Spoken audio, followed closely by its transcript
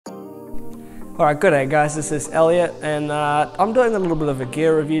Alright, good day guys, this is Elliot and I'm doing a little bit of a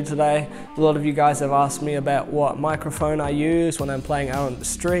gear review today. A lot of you guys have asked me about what microphone I use when I'm playing out on the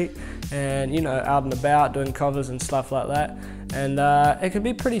street and out and about doing covers and stuff like that. And it can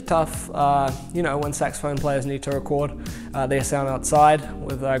be pretty tough, when saxophone players need to record their sound outside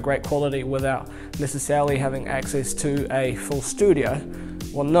with great quality without necessarily having access to a full studio.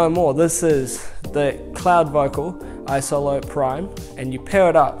 Well, no more. This is the Cloudvocal Allott Prime, and you pair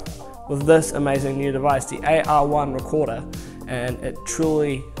it up with this amazing new device, the AR1 recorder, and it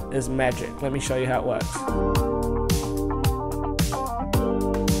truly is magic. Let me show you how it works.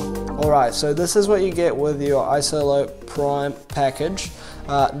 Alright, so this is what you get with your Allott Prime package.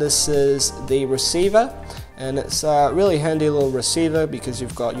 This is the receiver, and it's a really handy little receiver because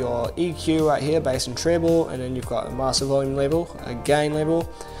you've got your EQ right here, bass and treble, and then you've got a master volume level, a gain level,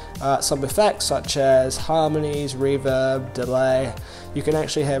 some effects such as harmonies, reverb, delay. You can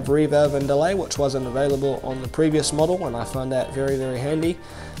actually have reverb and delay, which wasn't available on the previous model, and I found that very, very handy.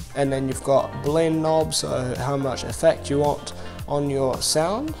 And then you've got blend knobs, so how much effect you want on your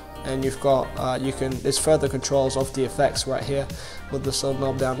sound. And you've got, there's further controls of the effects right here with this little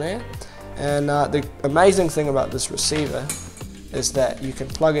knob down there. And the amazing thing about this receiver is that you can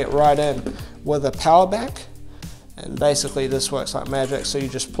plug it right in with a power bank. And basically this works like magic, so you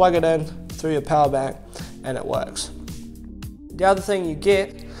just plug it in through your power bank and it works. The other thing you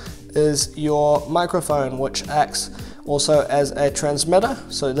get is your microphone, which acts also as a transmitter.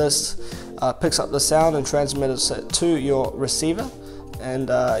 So this picks up the sound and transmits it to your receiver, and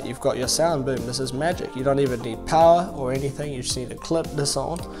you've got your sound. Boom, this is magic. You don't even need power or anything, you just need to clip this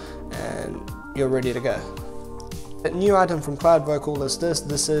on and you're ready to go. A new item from Cloudvocal is this.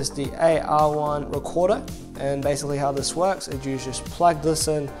 This is the AR1 recorder, and basically how this works is you just plug this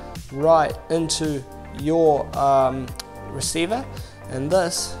in right into your receiver, and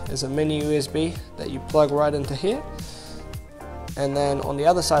this is a mini USB that you plug right into here. And then on the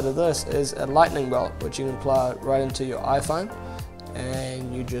other side of this is a lightning bolt, which you can plug right into your iPhone,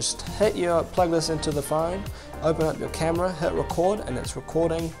 and you just plug this into the phone, open up your camera, hit record, and it's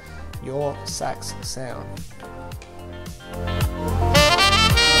recording your sax sound.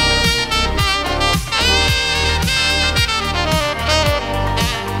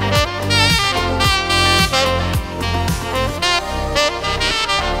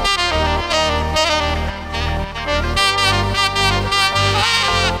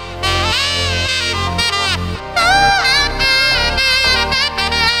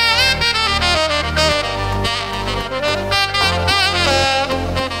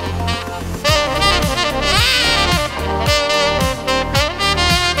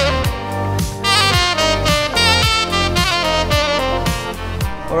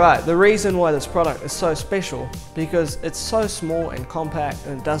 Alright, the reason why this product is so special, because it's so small and compact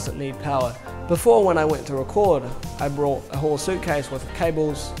and it doesn't need power. Before, when I went to record, I brought a whole suitcase with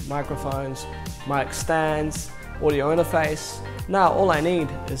cables, microphones, mic stands, audio interface. Now all I need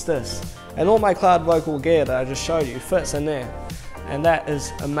is this. And all my Cloudvocal gear that I just showed you fits in there. And that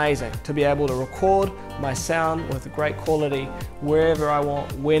is amazing, to be able to record my sound with great quality wherever I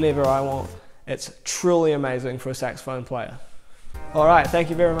want, whenever I want. It's truly amazing for a saxophone player. Alright, thank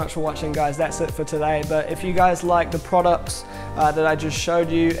you very much for watching guys, that's it for today. But if you guys like the products that I just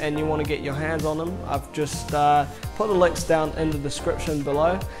showed you and you want to get your hands on them, I've just put the links down in the description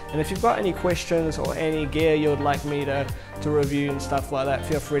below. And if you've got any questions or any gear you would like me to review and stuff like that,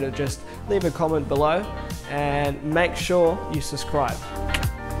 feel free to just leave a comment below and make sure you subscribe.